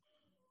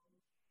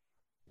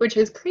 which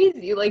is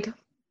crazy. Like,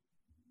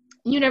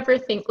 you never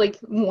think like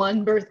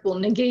one birth will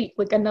negate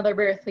like another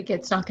birth. Like,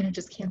 it's not going to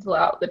just cancel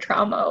out the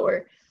trauma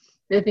or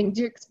the things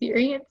you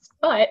experience,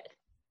 but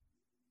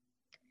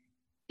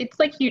it's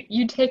like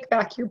you take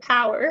back your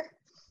power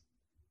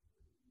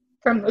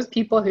from those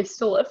people who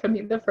stole it from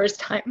you the first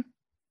time.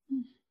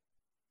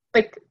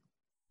 Like,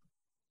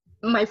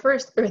 my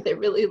first birth, it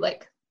really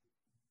like,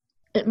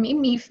 it made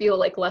me feel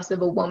like less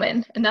of a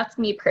woman. And that's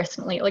me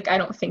personally. Like, I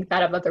don't think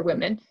that of other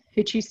women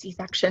who choose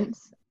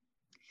C-sections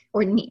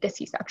or need a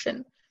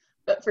C-section.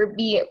 But for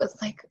me, it was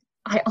like,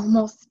 I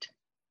almost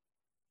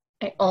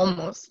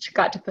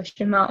got to push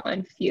him out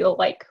and feel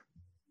like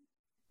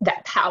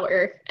that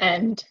power.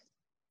 And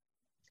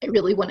I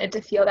really wanted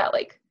to feel that,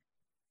 like,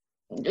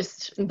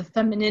 just the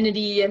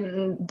femininity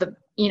and the,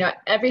 you know,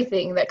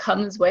 everything that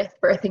comes with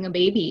birthing a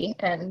baby.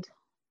 And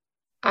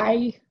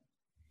I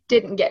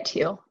didn't get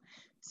to.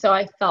 So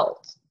I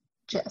felt,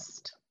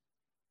 just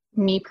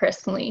me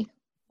personally,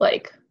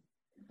 like,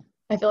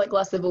 I feel like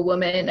less of a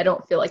woman. I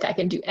don't feel like I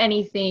can do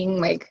anything.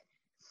 Like,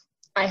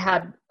 I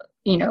had,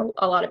 you know,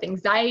 a lot of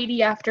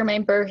anxiety after my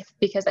birth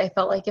because I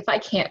felt like if I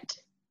can't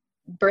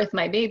birth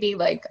my baby,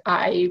 like,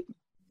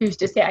 who's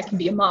to say I can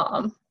be a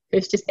mom?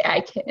 Who's to say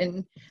I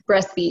can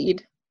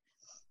breastfeed?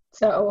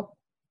 So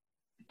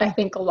I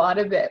think a lot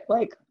of it,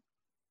 like,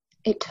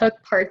 it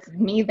took parts of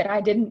me that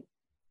I didn't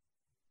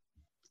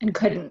and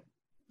couldn't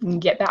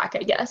get back,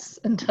 I guess,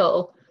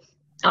 until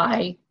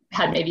I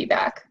had baby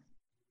back,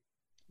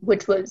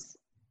 which was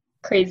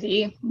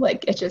crazy.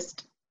 Like, it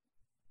just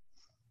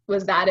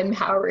was that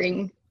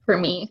empowering for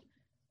me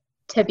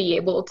to be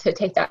able to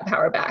take that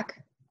power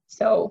back.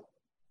 So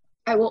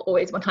I will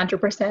always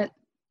 100%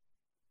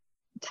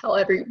 tell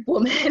every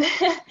woman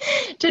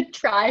to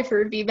try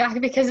for VBAC,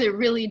 because it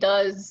really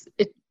does,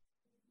 it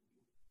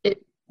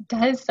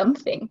does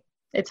something.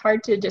 It's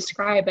hard to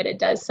describe, but it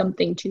does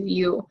something to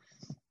you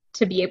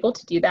to be able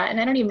to do that.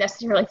 And I don't even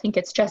necessarily think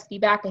it's just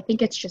VBAC. I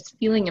think it's just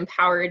feeling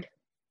empowered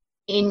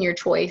in your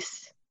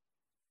choice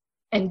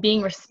and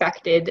being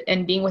respected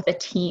and being with a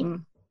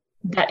team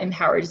that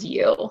empowers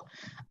you.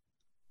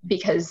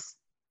 Because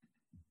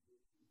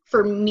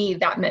for me,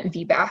 that meant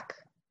VBAC.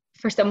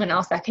 For someone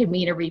else, that could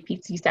mean a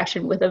repeat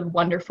C-section with a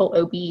wonderful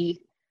OB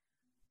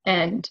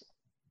and,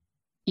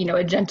 you know,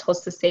 a gentle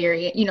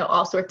cesarean, you know,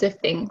 all sorts of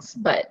things.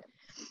 But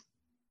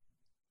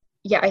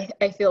yeah,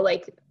 I feel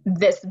like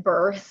this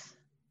birth,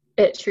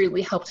 it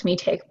truly helped me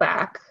take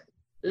back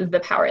the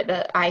power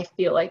that I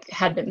feel like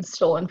had been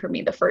stolen from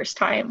me the first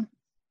time.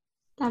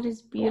 That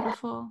is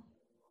beautiful.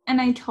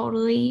 And I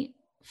totally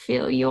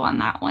feel you on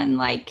that one.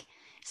 Like,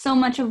 so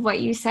much of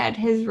what you said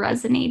has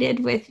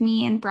resonated with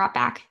me and brought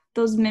back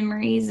those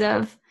memories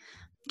of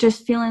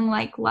just feeling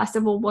like less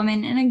of a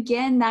woman. And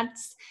again, that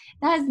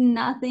has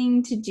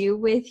nothing to do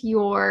with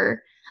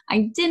your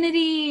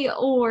identity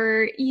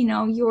or, you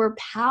know, your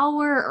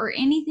power or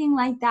anything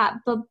like that.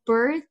 But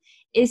birth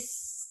is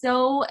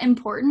so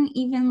important,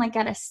 even like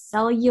at a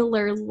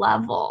cellular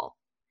level,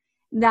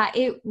 that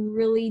it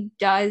really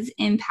does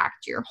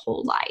impact your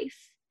whole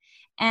life.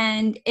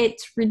 And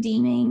it's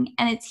redeeming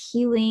and it's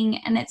healing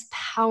and it's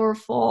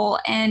powerful.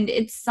 And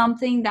it's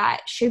something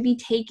that should be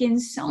taken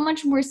so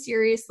much more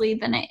seriously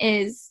than it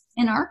is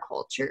in our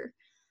culture.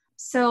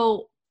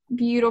 So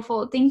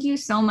beautiful. Thank you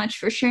so much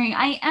for sharing.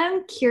 I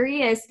am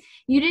curious,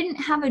 you didn't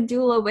have a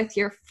doula with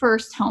your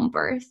first home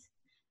birth,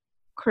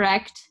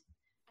 correct?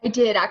 I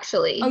did,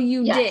 actually. Oh,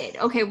 you yes. did?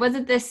 Okay. Was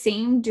it the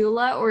same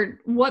doula, or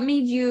what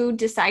made you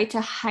decide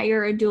to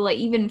hire a doula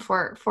even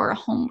for a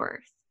home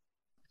birth?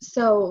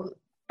 So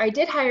I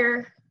did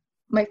hire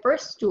my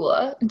first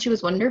doula, and she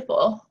was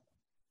wonderful.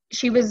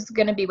 She was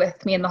going to be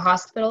with me in the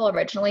hospital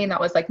originally, and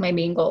that was like my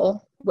main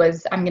goal,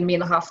 was I'm going to be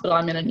in the hospital,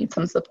 I'm going to need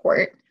some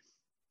support.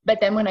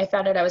 But then when I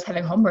found out I was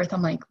having home birth,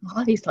 I'm like, well,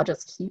 at least I'll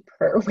just keep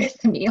her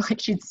with me.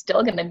 Like, she's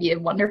still going to be a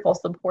wonderful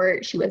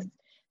support. She was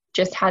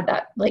just had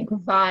that like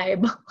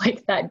vibe,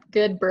 like that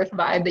good birth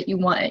vibe that you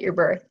want at your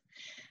birth.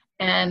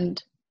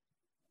 And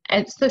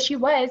so she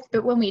was,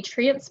 but when we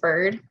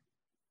transferred,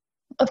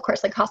 of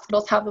course, like,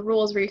 hospitals have the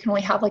rules where you can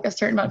only have like a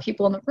certain amount of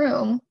people in the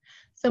room.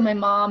 So my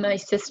mom, my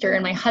sister,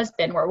 and my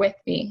husband were with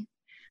me.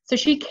 So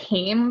she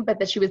came, but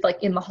then she was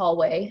like in the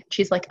hallway.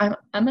 She's like, I'm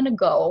going to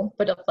go,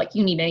 but if like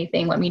you need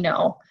anything, let me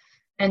know.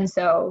 And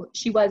so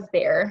she was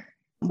there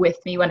with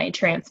me when I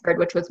transferred,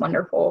 which was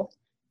wonderful.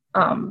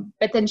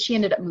 But then she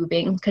ended up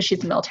moving because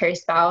she's a military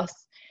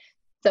spouse.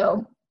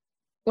 So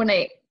when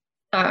I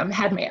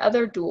had my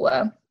other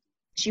doula,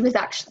 she was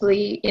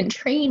actually in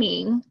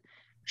training.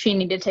 She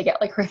needed to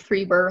get like her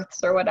 3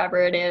 births or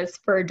whatever it is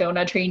for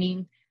DONA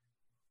training.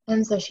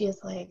 And so she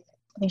was like,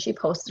 I think she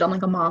posted on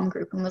like a mom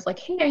group and was like,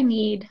 hey, I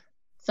need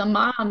some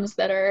moms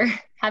that are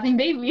having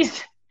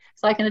babies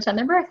so I can attend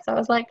their births. So I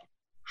was like,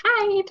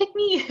 hi, pick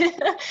me.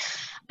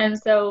 And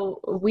so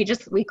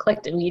we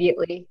clicked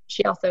immediately.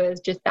 She also is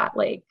just that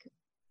like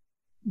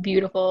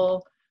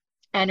beautiful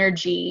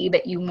energy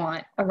that you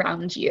want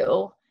around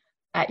you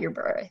at your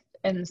birth.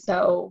 And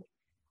so,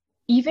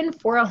 even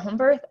for a home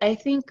birth, I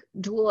think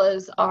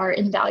doulas are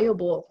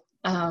invaluable.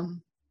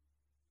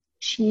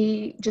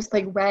 She just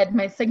like read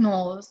my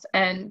signals,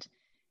 and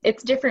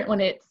it's different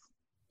when it's,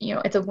 you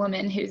know, it's a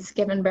woman who's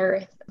given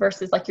birth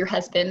versus like your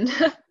husband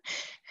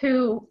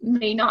who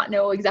may not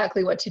know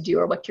exactly what to do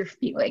or what you're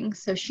feeling.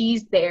 So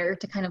she's there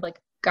to kind of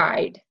like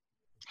guide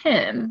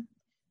him,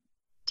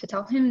 to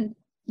tell him,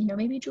 you know,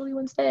 maybe Julie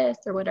wants this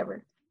or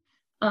whatever.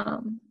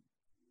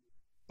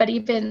 But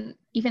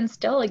even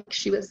still, like,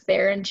 she was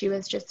there, and she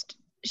would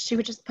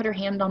just put her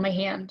hand on my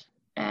hand,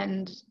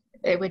 and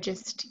it would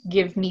just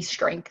give me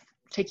strength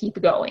to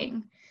keep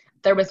going.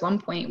 There was one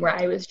point where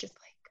I was just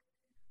like,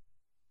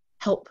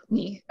 help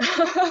me,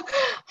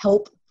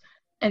 help.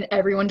 And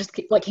everyone just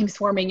came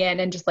swarming in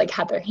and just like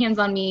had their hands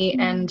on me.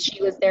 And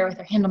she was there with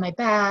her hand on my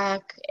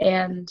back.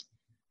 And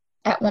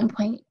at one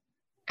point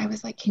I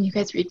was like, can you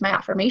guys read my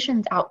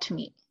affirmations out to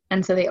me?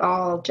 And so they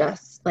all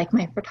just, like,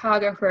 my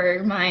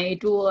photographer, my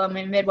doula,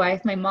 my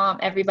midwife, my mom,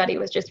 everybody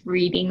was just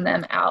reading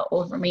them out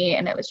over me.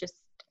 And it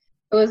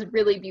was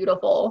really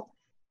beautiful.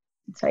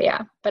 So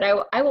yeah, but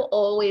I will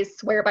always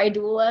swear by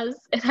doulas,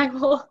 and I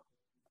will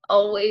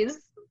always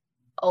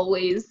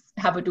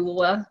have a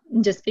doula,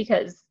 just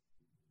because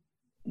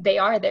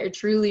they're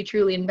truly,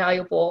 truly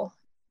invaluable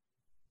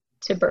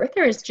to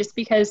birthers, just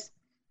because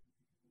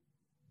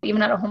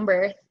even at a home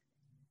birth,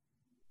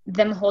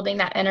 them holding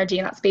that energy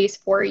and that space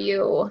for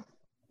you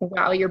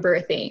while you're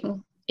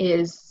birthing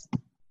is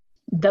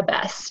the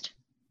best.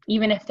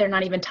 Even if they're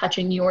not even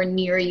touching you or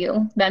near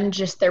you, them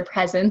just their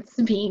presence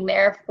being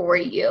there for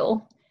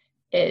you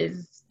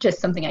is just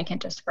something I can't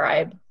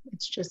describe.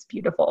 It's just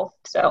beautiful.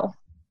 So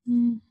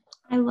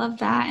I love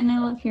that. And I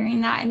love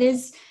hearing that. It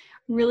is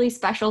really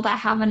special to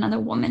have another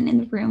woman in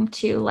the room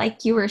too.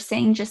 Like you were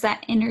saying, just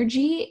that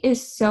energy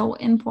is so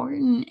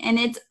important.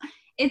 And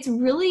it's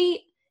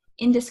really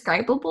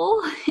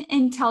indescribable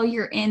until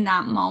you're in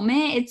that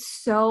moment. It's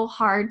so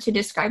hard to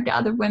describe to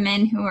other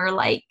women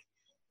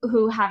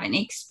who haven't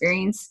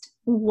experienced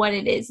what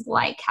it is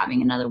like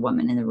having another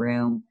woman in the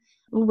room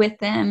with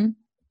them.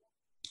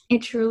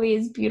 It truly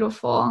is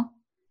beautiful.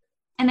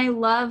 And I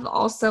love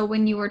also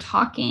when you were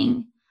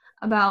talking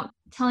about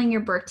telling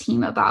your birth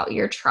team about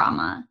your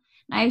trauma.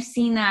 And I've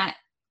seen that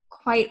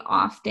quite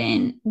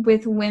often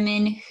with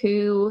women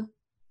who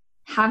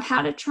have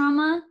had a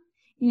trauma.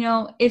 You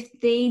know, if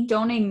they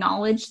don't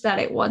acknowledge that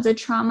it was a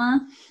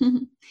trauma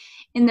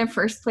in the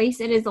first place,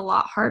 it is a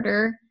lot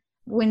harder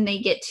when they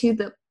get to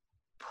the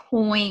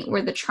point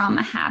where the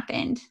trauma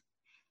happened.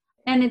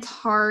 And it's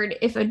hard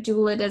if a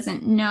doula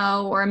doesn't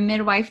know or a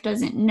midwife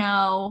doesn't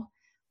know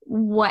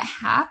what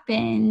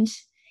happened.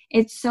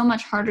 It's so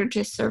much harder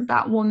to serve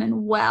that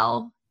woman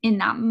well in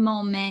that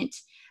moment.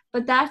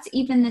 But that's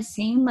even the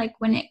same, like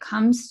when it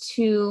comes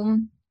to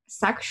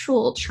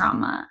sexual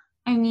trauma.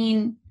 I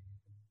mean,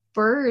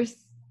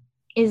 birth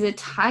is a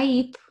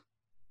type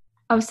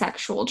of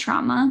sexual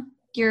trauma.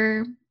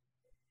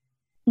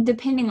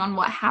 Depending on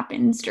what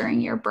happens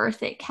during your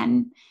birth, it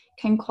can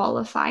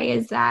qualify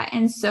as that.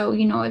 And so,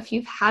 you know, if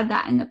you've had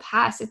that in the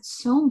past,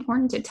 it's so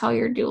important to tell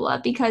your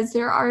doula, because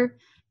there are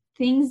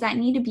things that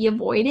need to be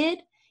avoided,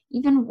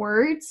 even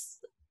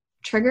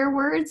trigger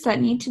words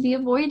that need to be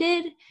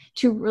avoided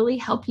to really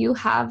help you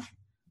have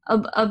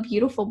a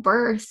beautiful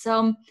birth.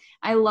 So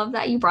I love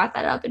that you brought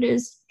that up. It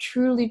is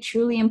truly,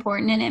 truly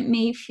important, and it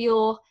may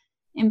feel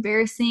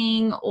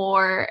embarrassing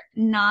or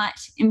not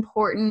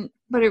important,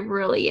 but it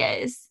really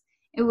is.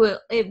 It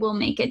will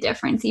make a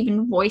difference,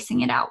 even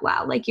voicing it out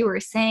loud. Like you were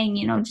saying,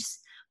 you know,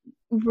 just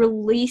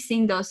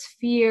releasing those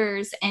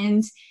fears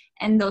and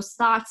those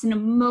thoughts and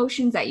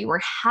emotions that you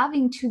were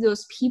having to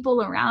those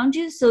people around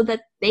you, so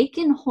that they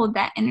can hold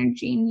that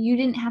energy and you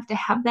didn't have to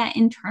have that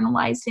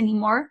internalized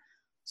anymore.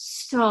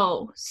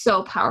 So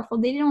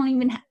powerful.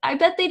 I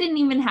bet they didn't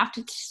even have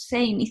to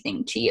say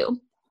anything to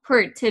you for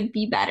it to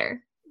be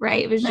better,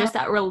 right? It was just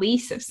that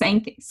release of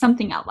saying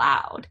something out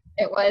loud.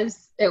 It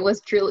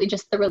was truly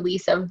just the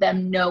release of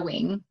them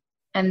knowing,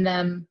 and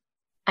them,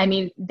 I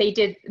mean,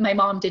 my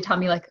mom did tell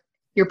me, like,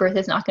 your birth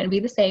is not going to be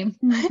the same.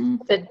 Mm-hmm.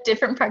 It's a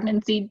different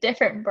pregnancy,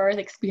 different birth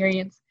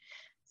experience.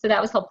 So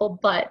that was helpful,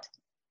 but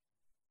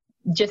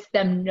just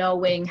them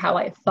knowing how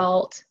I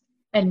felt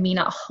and me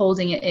not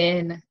holding it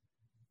in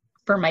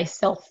for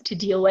myself to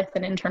deal with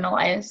and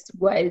internalize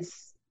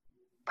was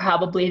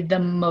probably the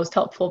most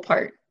helpful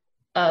part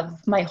of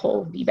my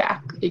whole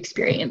VBAC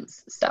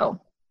experience. So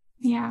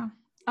yeah.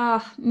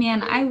 Oh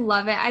man, I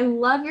love it. I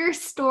love your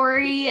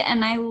story,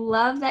 and I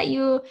love that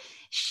you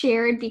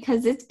shared,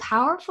 because it's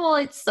powerful.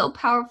 It's so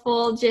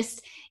powerful.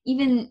 Just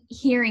even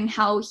hearing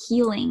how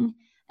healing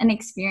an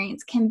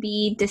experience can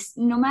be, just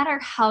no matter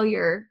how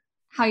your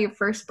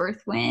first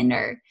birth went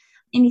or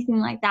anything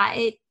like that.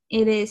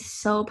 It is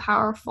so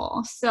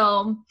powerful.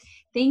 So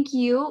thank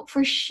you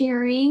for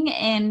sharing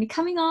and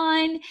coming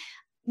on.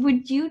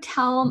 Would you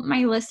tell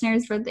my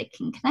listeners where they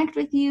can connect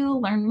with you,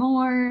 learn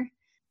more?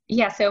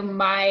 Yeah, so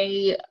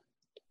my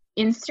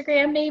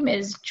Instagram name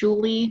is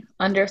Julie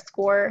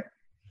 _Garman,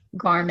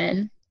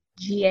 GARMAN.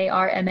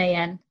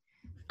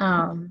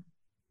 And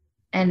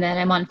then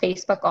I'm on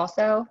Facebook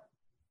also.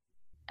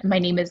 my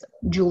name is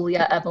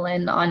Julia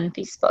Evelyn on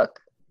Facebook.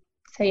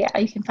 So yeah,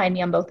 you can find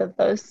me on both of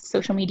those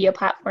social media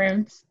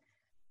platforms.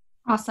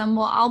 Awesome.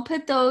 Well, I'll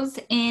put those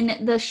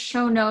in the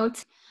show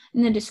notes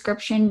in the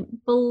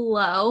description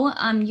below.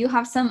 You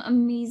have some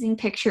amazing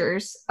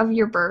pictures of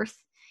your birth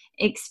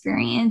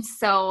experience.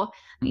 So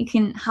you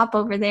can hop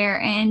over there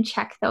and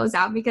check those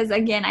out because,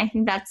 again, I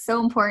think that's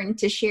so important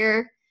to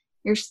share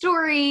your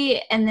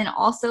story. And then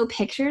also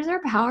pictures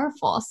are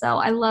powerful. So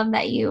I love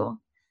that you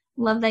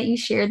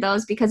share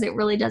those because it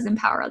really does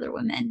empower other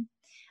women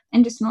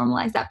and just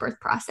normalize that birth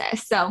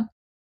process. So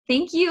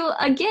thank you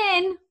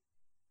again.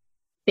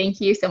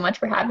 Thank you so much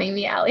for having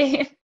me,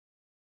 Allie.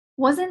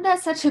 Wasn't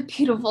that such a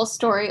beautiful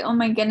story? Oh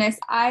my goodness.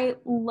 I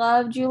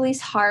love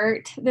Julie's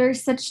heart.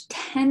 There's such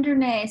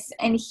tenderness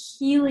and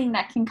healing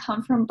that can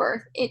come from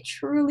birth. It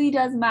truly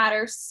does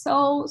matter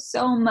so,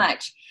 so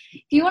much.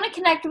 If you want to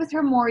connect with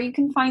her more, you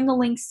can find the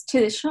links to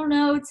the show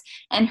notes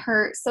and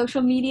her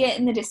social media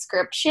in the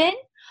description.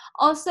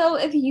 Also,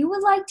 if you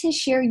would like to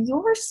share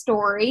your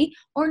story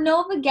or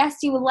know of a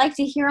guest you would like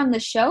to hear on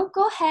the show,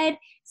 go ahead.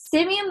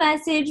 Send me a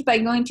message by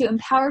going to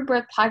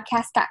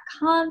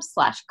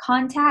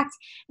empoweredbirthpodcast.com/contact.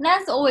 And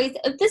as always,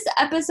 if this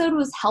episode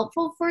was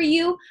helpful for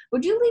you,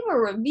 would you leave a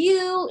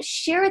review,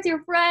 share with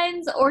your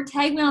friends, or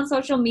tag me on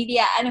social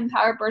media at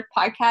Empowered Birth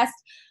Podcast?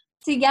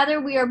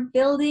 Together, we are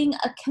building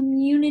a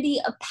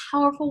community of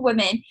powerful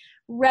women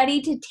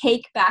ready to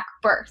take back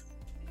birth.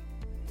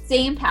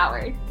 Stay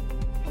empowered.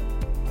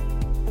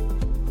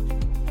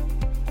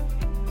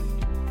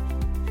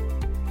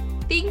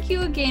 Thank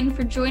you again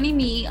for joining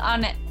me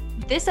on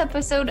this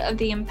episode of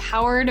the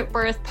Empowered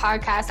Birth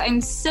Podcast. I'm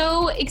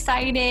so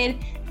excited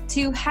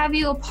to have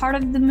you a part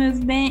of the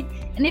movement.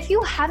 And if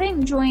you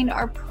haven't joined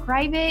our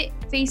private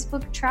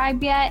Facebook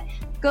tribe yet,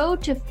 go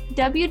to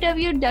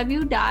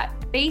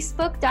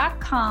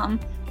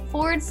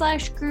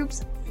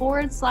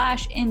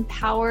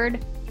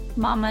www.facebook.com/groups/empowered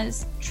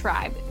mamas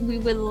tribe. We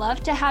would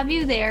love to have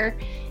you there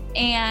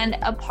and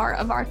a part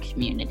of our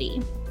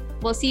community.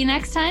 We'll see you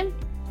next time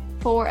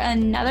for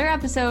another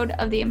episode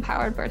of the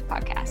Empowered Birth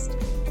Podcast.